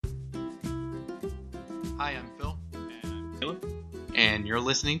Hi, I'm Phil, And I'm Caleb, and you're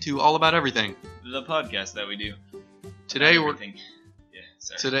listening to All About Everything. the podcast that we do. Today About we're everything. Yeah,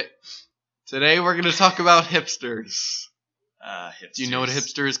 sorry. today we're going to talk about hipsters. Hipsters. Do you know what a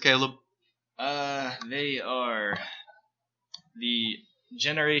hipster is, Caleb? They are the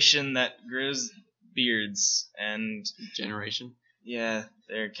generation that grows beards, and Generation. yeah,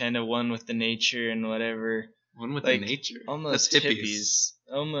 they're kind of one with the nature and whatever. One with Like, the nature. Almost That's hippies.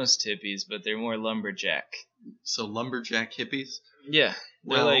 Almost hippies, but they're more lumberjack. So lumberjack hippies. Yeah,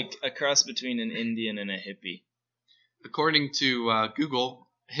 they're Well- like a cross between an Indian and a hippie. According to Google,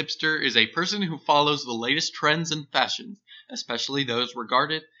 hipster is a person who follows the latest trends and fashions, especially those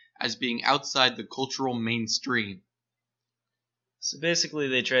regarded as being outside the cultural mainstream. So basically,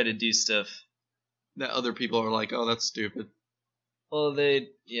 they try to do stuff. That other people are like, oh, that's stupid. Well, they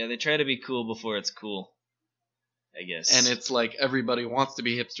try to be cool before it's cool, I guess. And it's like everybody wants to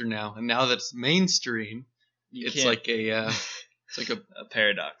be hipster now, and now that it's mainstream, You it's can't- like a a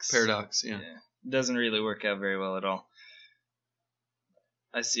paradox. paradox. Yeah. It doesn't really work out very well at all.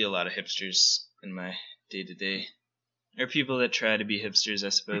 I see a lot of hipsters in my day-to-day. Or people that try to be hipsters, I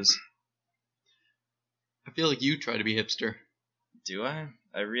suppose. I feel like you try to be hipster. Do I?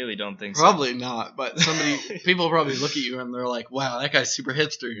 I really don't think so. Probably not, but people probably look at you and they're like, "Wow, that guy's super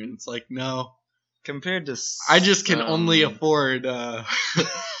hipster," and it's like, no, Compared to I just can some- only afford This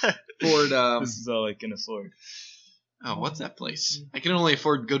is all I can afford. oh, what's that place? I can only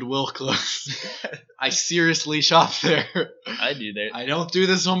afford Goodwill clothes. I seriously shop there. I do that. I don't do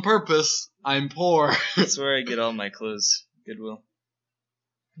this on purpose. I'm poor. That's where I get all my clothes. Goodwill.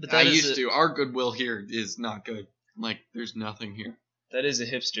 But I that is used to. Our Goodwill here is not good. Like, there's nothing here. That is a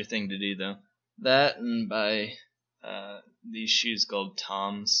hipster thing to do, though. That and buy these shoes called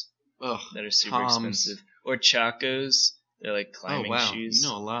Toms Ugh. that are super Toms. expensive. Or Chacos. They're like Oh climbing wow, shoes. you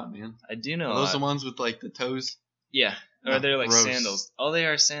know a lot, man. I do know Are a those lot. the ones with like the toes? Yeah. Or Oh, they're like gross. sandals. All they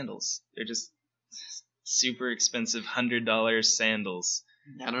are sandals. They're just super expensive $100 sandals.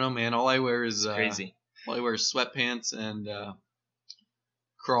 I don't know, man. All I wear is Crazy. All I wear is sweatpants and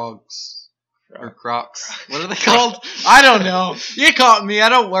Crocs. Or Crocs. What are they called? I don't know. You caught me. I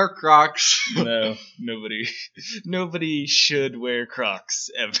don't wear Crocs. No, nobody should wear Crocs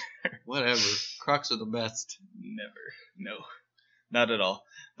ever. Whatever. Crocs are the best. Never. No. Not at all.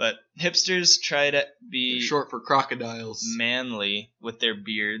 But hipsters try to be They're short for crocodiles. manly with their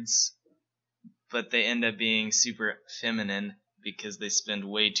beards, but they end up being super feminine because they spend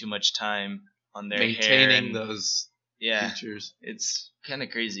way too much time on their hair. Maintaining And, those yeah, features. it's kind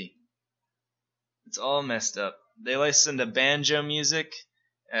of crazy. It's all messed up. They listen to banjo music,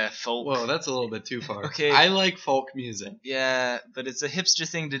 folk. Whoa, that's a little bit too far. Okay. I like folk music. Yeah, but it's a hipster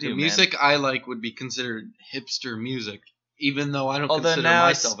thing to do, The man. music I like would be considered hipster music, even though I don't Although consider now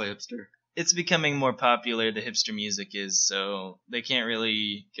it's- myself a hipster. It's becoming more popular, the hipster music is, so they can't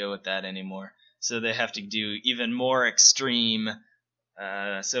really go with that anymore. So they have to do even more extreme.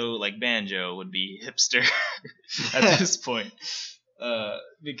 So like banjo would be hipster at this point.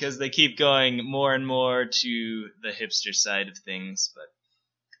 Because they keep going more and more to the hipster side of things. But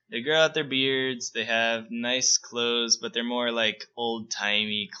they grow out their beards, they have nice clothes, but they're more like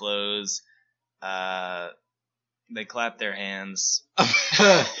old-timey clothes. They clap their hands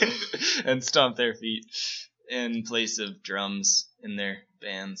and stomp their feet in place of drums in their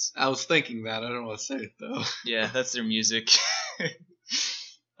bands. I was thinking that. I don't want to say it though. Yeah, that's their music.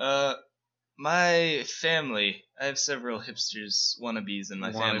 My family, I have several hipsters wannabes in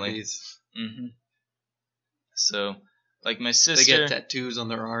my family. Wannabes. hmm So, like my They sister, get tattoos on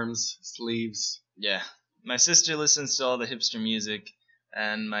their arms, sleeves. yeah, my sister listens to all the hipster music,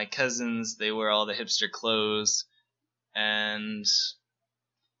 and my cousins, they wear all the hipster clothes, and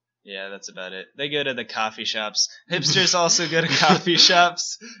yeah, that's about it. They go to the coffee shops. Hipsters also go to coffee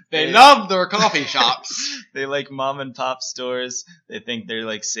shops. They love their coffee shops. They like mom and pop stores. They think they're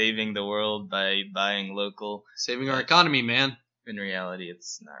like saving the world by buying local. Saving our economy, man. In reality,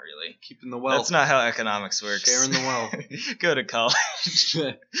 it's not really. Keeping the wealth. That's not how economics works. Sharing the wealth. Go to college.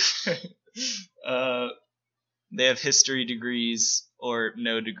 They have history degrees or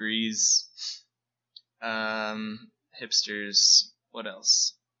no degrees. Hipsters. What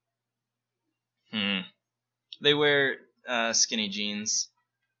else? They wear skinny jeans,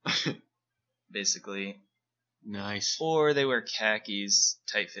 basically. Nice. Or they wear khakis,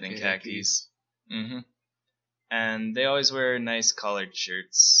 tight-fitting khakis. And they always wear nice collared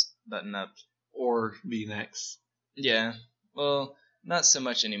shirts, button-up. Or V-necks. Yeah. Well, not so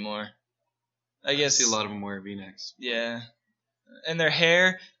much anymore. I guess. I see a lot of them wear V-necks. Yeah. And their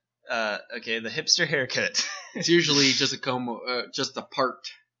hair. Okay, the hipster haircut. It's usually just a comb, just a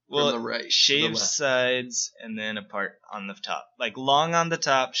part Well, the right to the shaved left. sides and then a part on the top. Like long on the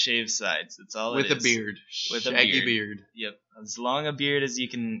top, shaved sides. That's all With it a is. beard. With a Shaggy beard. beard. Yep. As long a beard as you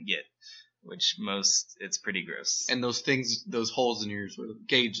can get. Which it's pretty gross. And those things, those holes in your ears were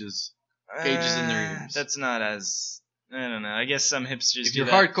gauges. Gauges in their ears. That's not as... I don't know. I guess some hipsters If do you're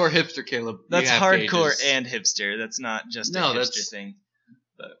that. hardcore hipster, Caleb, That's you have hardcore gauges. and hipster. That's not just a No, hipster that's- thing.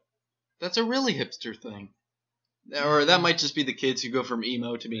 That's a really hipster thing. Or that might just be the kids who go from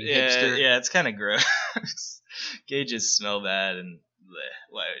emo to being hipster. Yeah, it's kind of gross. Gauges smell bad and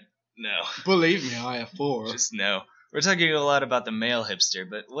bleh, why? No, Believe me, I have 4. just no. We're talking a lot about the male hipster,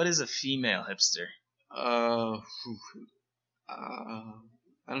 but what is a female hipster?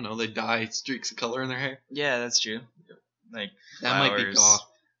 I don't know. They dye streaks of color in their hair. Yeah, that's true. Like That might be flowers. goth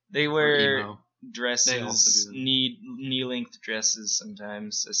They or wear emo. dresses, They also do that. knee length dresses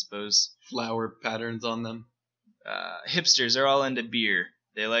sometimes, I suppose. Flower patterns on them. Hipsters are all into beer.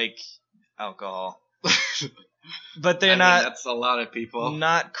 They like alcohol, but they're I mean, not that's a lot of people.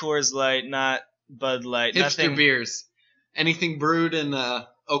 not Coors Light, not Bud Light, Hipster nothing. beers. Anything brewed in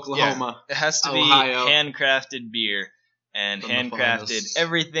Oklahoma. It has to be Ohio. handcrafted beer and From the handcrafted finest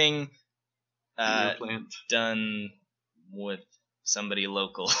everything beer plant. done with somebody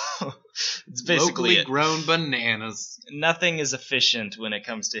local. It's basically Locally it. grown bananas. Nothing is efficient when it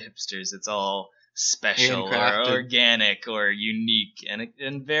comes to hipsters. It's all special or Handcrafted. organic or unique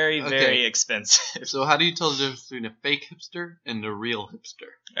and very, Okay. very expensive. So how do you tell the difference between a fake hipster and a real hipster?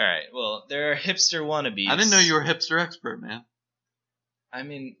 All right. Well, there are hipster wannabes. I didn't know you were a hipster expert, man. I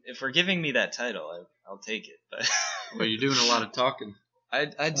mean, if we're giving me that title, I'll take it. But Well, you're doing a lot of talking. I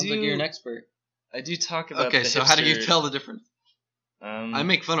Sounds do. like you're an expert. I do talk about. Okay, the so how do you hipster- tell the difference? I I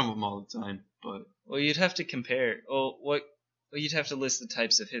make fun of them all the time, but Well, you'd have to compare. Well, you'd have to list the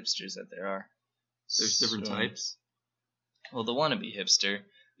types of hipsters that there are. there's different So- types. Well, the wannabe hipster,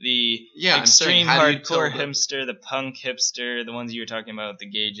 the Yeah, I'm extreme saying, how do you tell hardcore the- hipster, the punk hipster, the ones you were talking about with the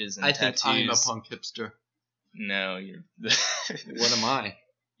gauges and I tattoos. think I'm a punk hipster. No, you're. What am I?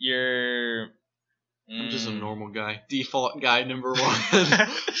 You're. I'm just a mm, normal guy. Default guy number 1.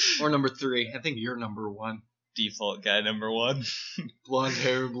 Or number 3. I think you're number 1. default guy number 1. Blonde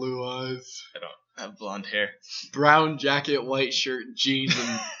hair, blue eyes. I have blonde hair. Brown jacket, white shirt, jeans,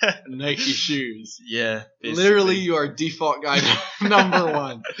 and Nike shoes. Yeah. Literally, you are default guy number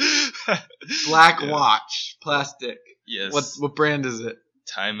 1. Black Yeah. watch, plastic. Yes. What brand is it?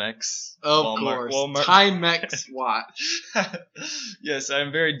 Timex. Of Walmart. course, Walmart. Timex watch. Yes,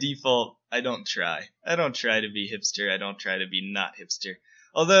 I'm very default. I don't try to be hipster. I don't try to be not hipster.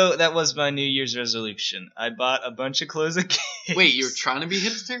 Although that was my New Year's resolution. I bought a bunch of clothes at Kings. Wait, you're trying to be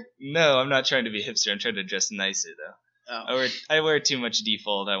hipster? No, I'm not trying to be hipster. I'm trying to dress nicer though. Oh. I wear too much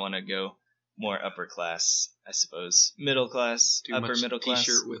default. I want to go more upper class, I suppose. Middle class, Too upper much middle class.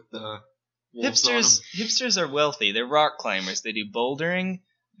 T-shirt with wolves on 'em. Hipsters are wealthy. They're rock climbers. They do bouldering.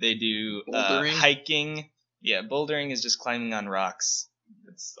 They do Bouldering? hiking. Yeah, bouldering is just climbing on rocks.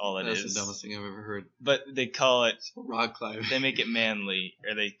 That's all it That's is. the dumbest thing I've ever heard. But they call it. Rock climbing. They make it manly,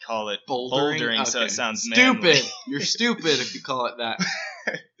 or they call it Bouldering? so Okay. it sounds stupid. manly. You're stupid if you call it that.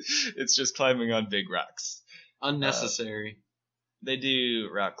 It's just climbing on big rocks. Unnecessary. They do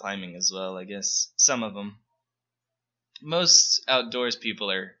rock climbing as well, I guess. Some of them. Most outdoors people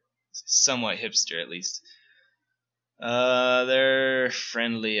are somewhat hipster, at least. They're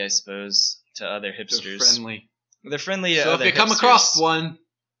friendly, I suppose, to other They're hipsters. friendly. They're friendly to So if other you come hipsters. across one,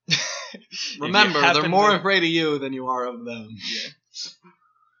 If you remember they're happen more to- afraid of you than you are of them.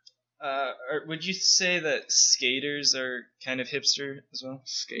 Or would you say that skaters are kind of hipster as well?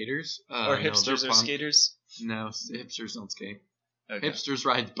 Skaters? Or no, hipsters they're are punk. skaters? No, hipsters don't skate. Okay. Hipsters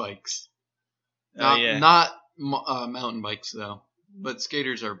ride bikes. Oh, Not, yeah. not mountain bikes, though. But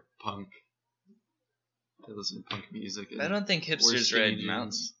skaters are punk. They listen to punk music. I don't think wear hipsters skinny ride jeans,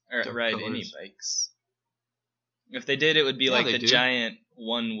 mountains or dark ride colors. any bikes. If they did, it would be Yeah, like they the do. giant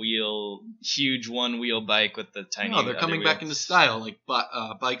huge one wheel bike with the tiny. No, they're other coming wheel. back into style, like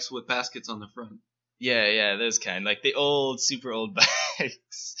bikes with baskets on the front. Yeah, those kind, like the super old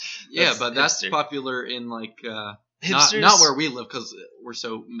bikes. Yeah, but that's hipster. popular in like Hipsters? not where we live because we're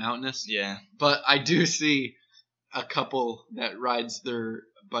so mountainous. Yeah, But I do see a couple that rides their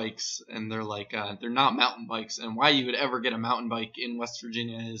bikes, and they're like they're not mountain bikes. And why you would ever get a mountain bike in West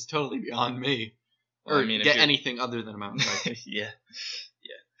Virginia is totally beyond me. Well, Or I mean, if get you're- anything other than a mountain bike. yeah.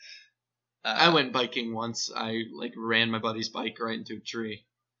 I went biking once. I like ran my buddy's bike right into a tree.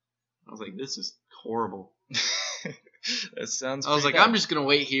 I was like, this is horrible. That sounds. I was like, pretty I'm just gonna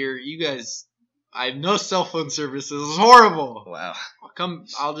wait here. You guys, I have no cell phone service. This is horrible. bad. Wow.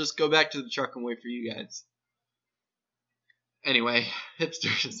 I'll just go back to the truck and wait for you guys. Anyway,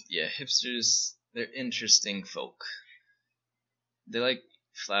 hipsters. Yeah, hipsters, they're interesting folk. They like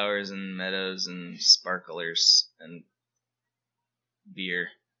flowers and meadows and sparklers and beer.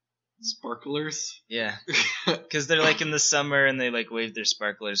 Sparklers. Yeah, because they're like in the summer and they like wave their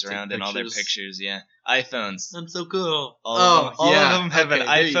sparklers Take around in all their pictures. pictures. Yeah, iPhones. I'm so cool. All of yeah. them have an Okay,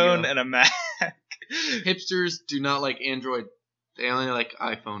 there you iPhone go. and a Mac. Hipsters do not like Android. They only like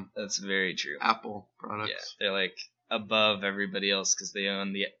iPhone, That's very true. Apple Yeah, products. they're like above everybody else because they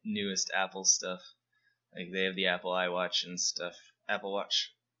own the newest Apple stuff. Like they have the Apple iWatch and stuff. Apple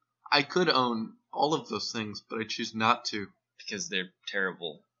Watch I could own all of those things, but I choose not to. because they're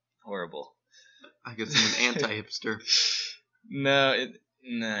terrible, horrible. I guess I'm an anti-hipster. No.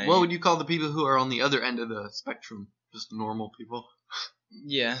 What would you call the people who are on the other end of the spectrum? Just normal people?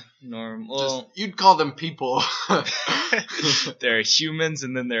 Yeah, normal. Just, you'd call them people. There are humans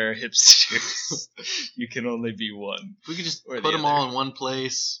and then there are hipsters. You can only be one. We could just Or the put them other. all in one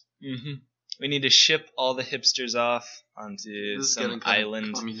place. Mm-hmm. We need to ship all the hipsters off onto This is some getting kind of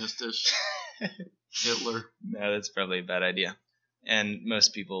island. communist-ish. Hitler. No, that's probably a bad idea. And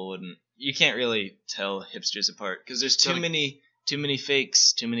most people wouldn't. You can't really tell hipsters apart because there's too Gotta- many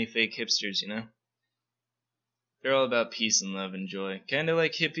fakes, too many fake hipsters. You know, they're all about peace and love and joy, kind of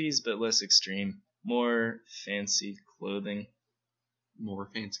like hippies but less extreme. More fancy clothing. More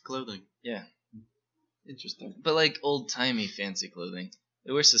fancy clothing. Yeah, Interesting. but like old timey fancy clothing.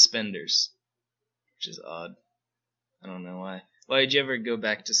 They wear suspenders, which is odd. I don't know why. Why did you ever go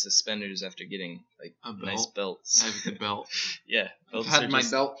back to suspenders after getting like A belt? nice belts? I have a good belt. Yeah, I've belts had are my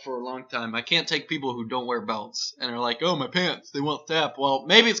just- belt for a long time. I can't take people who don't wear belts and are like, oh, my pants, they won't tap. Well,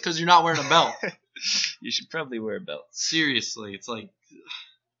 maybe it's because you're not wearing a belt. You should probably wear belts. Seriously, it's like,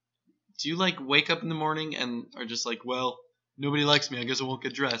 do you like wake up in the morning and are just like, well, nobody likes me, I guess I won't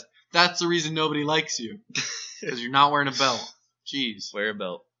get dressed. That's the reason nobody likes you, because you're not wearing a belt. Jeez. Wear a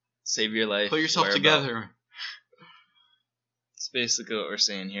belt. Save your life. Put yourself wear a belt. together. It's basically what we're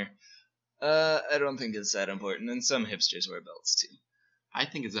saying here. I don't think it's that important, and some hipsters wear belts too. I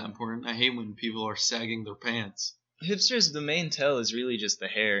think it's that important. I hate when people are sagging their pants. Hipsters, the main tell is really just the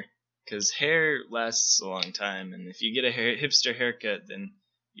hair, because hair lasts a long time, and if you get a hipster haircut, then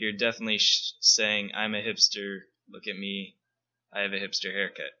you're definitely saying, I'm a hipster, look at me, I have a hipster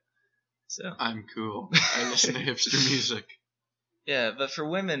haircut. So, I'm cool. I listen to hipster music. yeah, but for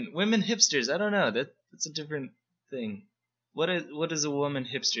women hipsters, I don't know, that's a different thing. What is a woman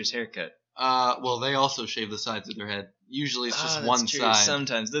hipster's haircut? Well, they also shave the sides of their head. Usually it's just that's one true. side.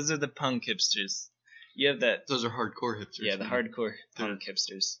 Sometimes. Those are the punk hipsters. You have that. Those are hardcore hipsters. Yeah, the man. hardcore punk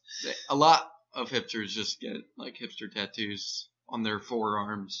hipsters. A lot of hipsters just get like hipster tattoos on their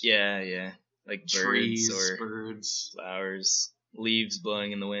forearms. Yeah. Like Trees, birds or birds, flowers, leaves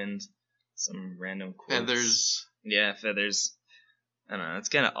blowing in the wind, some random quotes. feathers, Yeah, feathers. I don't know. It's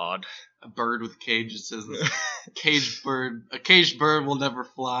kind of odd. a bird with a cage that says caged bird. A caged bird will never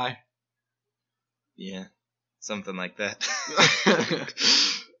fly. Yeah, something like that.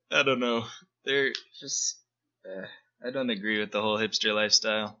 I don't know. They're just. I don't agree with the whole hipster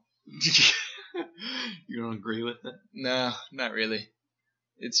lifestyle. You don't agree with it? No, not really.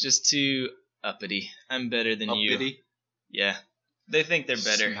 It's just too uppity. I'm better than you. Uppity? Yeah. They think they're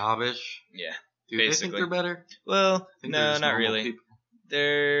better. Snobbish? Yeah. Do they think Basically. they're better? Well, I think they're no, just not normal really.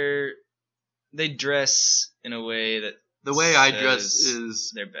 people. They dress in a way that The way I dress says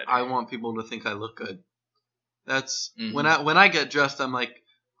is they're better. I want people to think I look good. That's Mhm. when I get dressed, I'm like,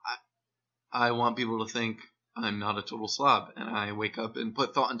 I want people to think I'm not a total slob, and I wake up and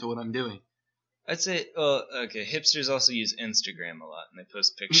put thought into what I'm doing. I'd say, okay, hipsters also use Instagram a lot, and they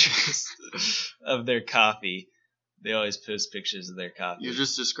post pictures of their coffee. They always post pictures of their coffee. You're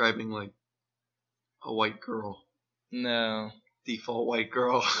just describing like a white girl, No. default white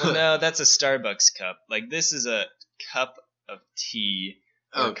girl. Well, no, that's a Starbucks cup. Like, this is a cup of tea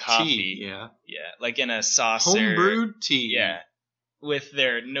or Oh, coffee. tea, yeah. Yeah, like in a saucer. Homebrewed tea. Yeah, with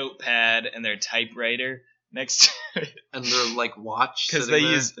their notepad and their typewriter next to it. And their like watch. Because sitting they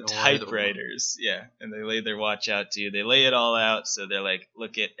there. use They don't wear the- typewriters, yeah, and they lay their watch out too. They lay it all out, so they're like,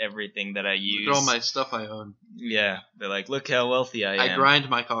 "Look at everything that I use." Look at all my stuff I own. Yeah, they're like, "Look how wealthy I am. I grind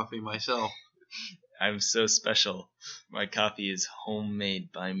my coffee myself. I'm so special. My coffee is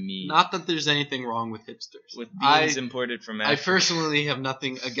homemade by me, Not that there's anything wrong with hipsters. with beans imported from I Africa." personally have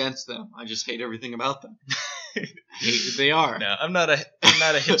nothing against them. I just hate everything about them. I hate who they are. No, I'm not a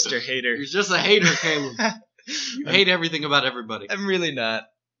hipster hater. You're just a hater, Caleb. You hate everything about everybody. I'm really not.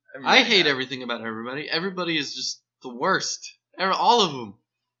 I hate everything about everybody. Everybody is just the worst. All of them.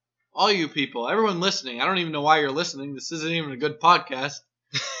 All you people. Everyone listening. I don't even know why you're listening. This isn't even a good podcast.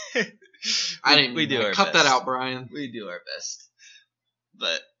 I didn't. We do our cut best. that out, Brian. We do our best.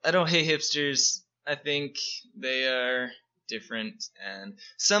 But I don't hate hipsters. I think they are different, and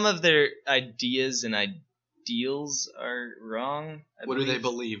some of their ideas and ideals are wrong. What do they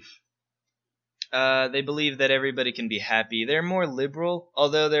believe? They believe that everybody can be happy. They're more liberal,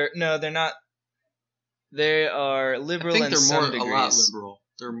 although they're not. They are liberal I think in they're some more degrees. a lot liberal.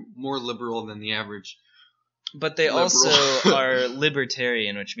 They're more liberal than the average. But they Liberal. also are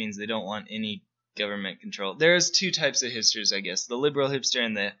libertarian, which means they don't want any government control. There's two types of hipsters, I guess. The liberal hipster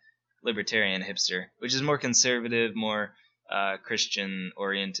and the libertarian hipster, which is more conservative, more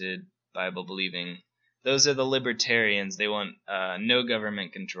Christian-oriented, Bible-believing. Those are the libertarians. They want no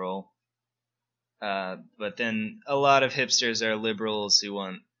government control. But then a lot of hipsters are liberals who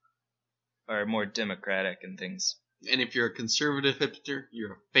are more democratic and things. And if you're a conservative hipster,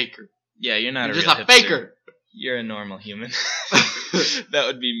 you're a faker. Yeah, you're not You're a just real a hipster. faker. You're a normal human. That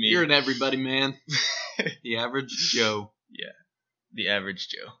would be me. You're an everybody man. The average Joe. Yeah, the average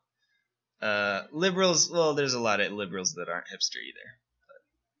Joe. Liberals, well, there's a lot of liberals that aren't hipster either.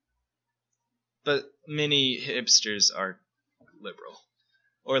 But many hipsters are liberal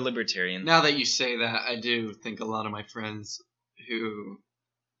or libertarian. Now that you say that, I do think a lot of my friends who...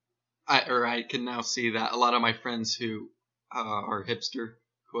 I can now see that a lot of my friends who are hipster,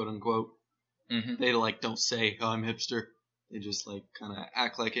 quote unquote, they don't say, oh, I'm hipster. They just kind of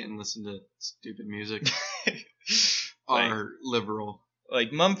act like it and listen to stupid music. Are liberal.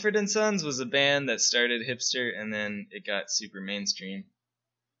 Like Mumford and Sons was a band that started hipster and then it got super mainstream.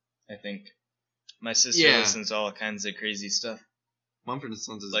 I think my sister listens to all kinds of crazy stuff. Mumford and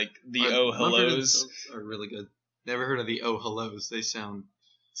Sons is like the Oh Hellos. Mumford and Sons are really good. Never heard of the Oh Hellos. They sound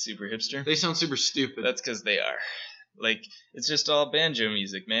super hipster. They sound super stupid. That's because they are. Like, it's just all banjo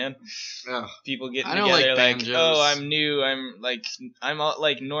music, man. Ugh. People get I together don't like banjos. oh, I'm new. I'm all,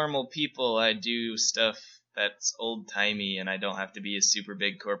 like normal people. I do stuff that's old timey, and I don't have to be a super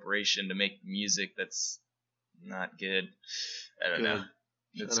big corporation to make music that's not good. I don't know.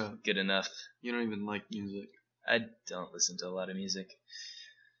 It's good enough. You don't even like music. I don't listen to a lot of music.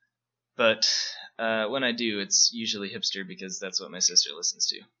 But when I do, it's usually hipster because that's what my sister listens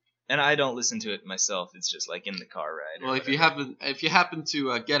to. And I don't listen to it myself. It's just like in the car ride. Well, if you happen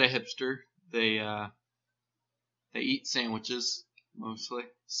to get a hipster, they eat sandwiches mostly,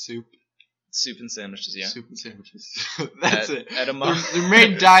 soup and sandwiches, yeah. Soup and sandwiches. That's it. Their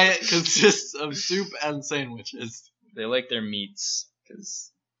main diet consists of soup and sandwiches. They like their meats because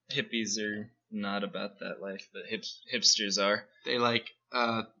hippies are not about that life, but hipsters are. They like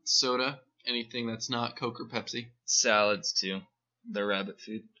soda, anything that's not Coke or Pepsi. Salads too. They're rabbit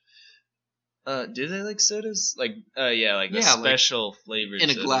food. Do they like sodas? The special flavored in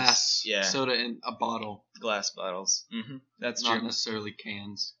a sodas. glass. Yeah. Soda in a bottle. Glass bottles. That's not true. necessarily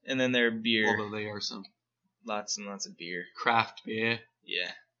cans. And then their beer. Although they are some. Lots and lots of beer. Craft beer.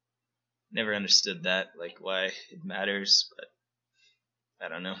 Yeah. Never understood that, like why it matters, but I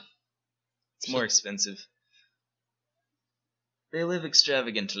don't know. It's more expensive. They live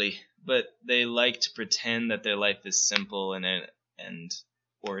extravagantly, but they like to pretend that their life is simple and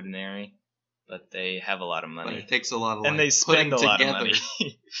ordinary. But they have a lot of money. But it takes a lot of and they spend a lot of money.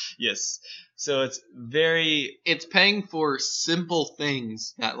 Yes. So it's paying for simple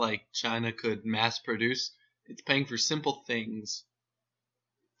things that China could mass produce. It's paying for simple things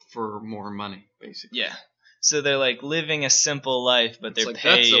for more money, basically. Yeah. So they're living a simple life, but they're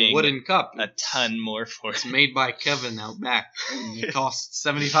paying that's a wooden cup. A ton more for it. It's made by Kevin out back. And it costs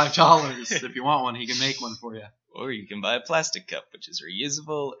 $75. If you want one, he can make one for you. Or you can buy a plastic cup, which is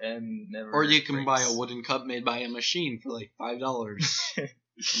reusable and never Or you can breaks. buy a wooden cup made by a machine for $5 from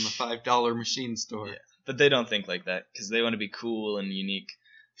the $5 machine store. Yeah. But they don't think like that because they want to be cool and unique.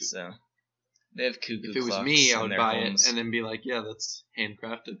 So they have cuckoo clocks. If it was me, I would buy homes. it and then be like, yeah, that's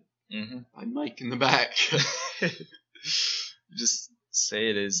handcrafted. Mm-hmm. By Mike in the back. Just say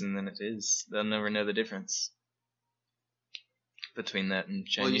it is, and then it is. They'll never know the difference between that and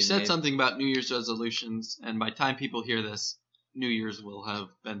Chinese. Well, you said something about New Year's resolutions, and by the time people hear this, New Year's will have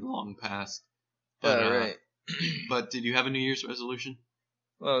been long past. But, right. But did you have a New Year's resolution?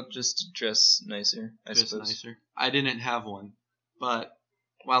 Well, just to dress nicer, I suppose. Nicer. I didn't have one, but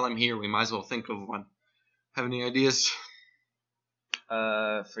while I'm here, we might as well think of one. Have any ideas?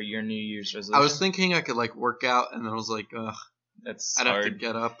 For your New Year's resolution? I was thinking I could work out, and then I was like, ugh. I'd hard, have to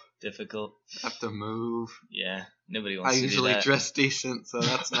get up. Difficult. Have to move. Yeah, nobody wants to do that. I usually dress decent, so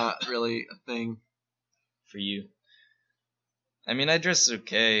that's not really a thing. For you. I mean, I dress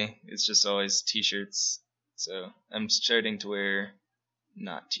okay. It's just always t-shirts. So I'm starting to wear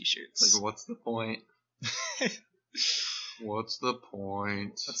not t-shirts. What's the point? What's the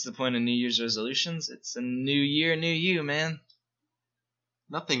point? What's the point of New Year's resolutions? It's a new year, new you, man.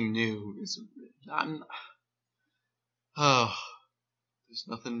 Nothing new. Oh, there's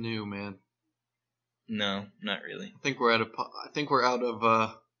nothing new, man. No, not really. I think we're out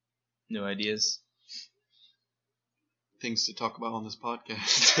of New ideas. things to talk about on this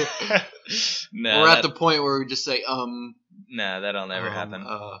podcast. No, We're at the point where we just say Nah, that'll never happen.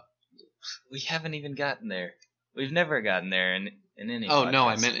 We haven't even gotten there. We've never gotten there in any. Oh podcast. no,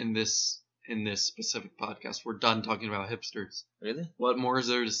 I meant in this specific podcast. We're done talking about hipsters. Really? What more is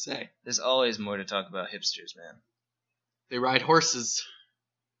there to say? There's always more to talk about hipsters, man. They ride horses.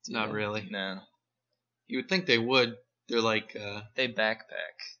 Do Not they? really. No. You would think they would. They're like They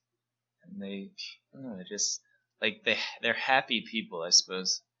backpack, and they, they're just like they're happy people, I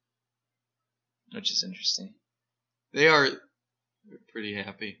suppose, which is interesting they're pretty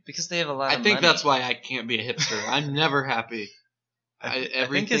happy. because they have a lot. I of think money. that's why I can't be a hipster. I'm never happy. I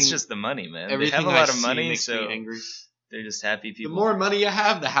think it's just the money, man. They Everything have a lot I of see money, makes so me angry. they're just happy The people. more money you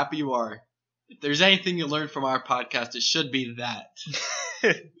have, the happier you are. If there's anything you learn from our podcast, it should be that.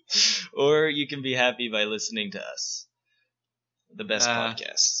 Or you can be happy by listening to us, the best Uh,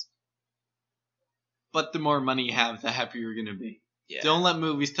 podcast. But the more money you have, the happier you're gonna be. Yeah. Don't let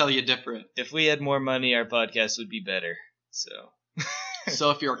movies tell you different. If we had more money, our podcast would be better. So.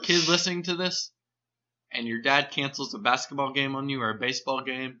 So if you're a kid listening to this, and your dad cancels a basketball game on you or a baseball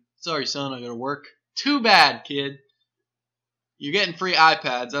game, sorry son, I gotta work. Too bad, kid. You're getting free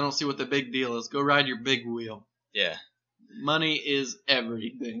iPads. I don't see what the big deal is. Go ride your big wheel. Yeah. Money is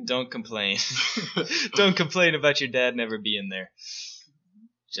everything. Don't complain. Don't complain about your dad never being there.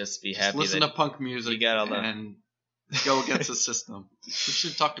 Just be Just happy listen that to punk music you got all the- and go against the system. We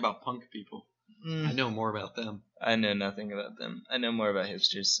should have talked about punk people. Mm. I know more about them. I know nothing about them. I know more about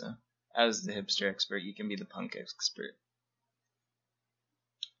hipsters, so I was the hipster expert. You can be the punk expert.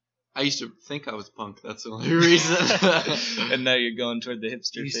 I used to think I was punk. That's the only reason. And now you're going toward the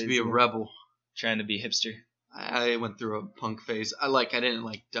hipster I used phase. to be a now. rebel. Trying to be hipster. I went through a punk phase. I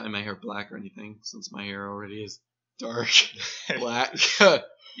didn't dye my hair black or anything, since my hair already is dark black.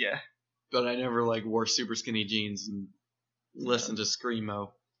 Yeah. But I never wore super skinny jeans and listened to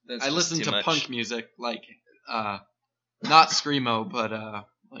screamo. That's I just listened too to much. punk music, not screamo, but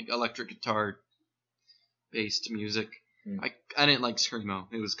electric guitar based music. Hmm. I didn't like screamo.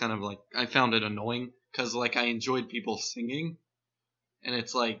 It was kind of I found it annoying because I enjoyed people singing, and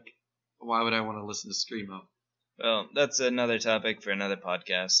it's why would I want to listen to screamo? Well, that's another topic for another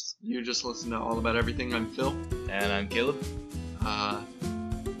podcast. You just listen to All About Everything. I'm Phil. And I'm Caleb.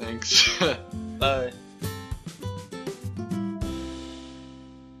 Thanks. Bye.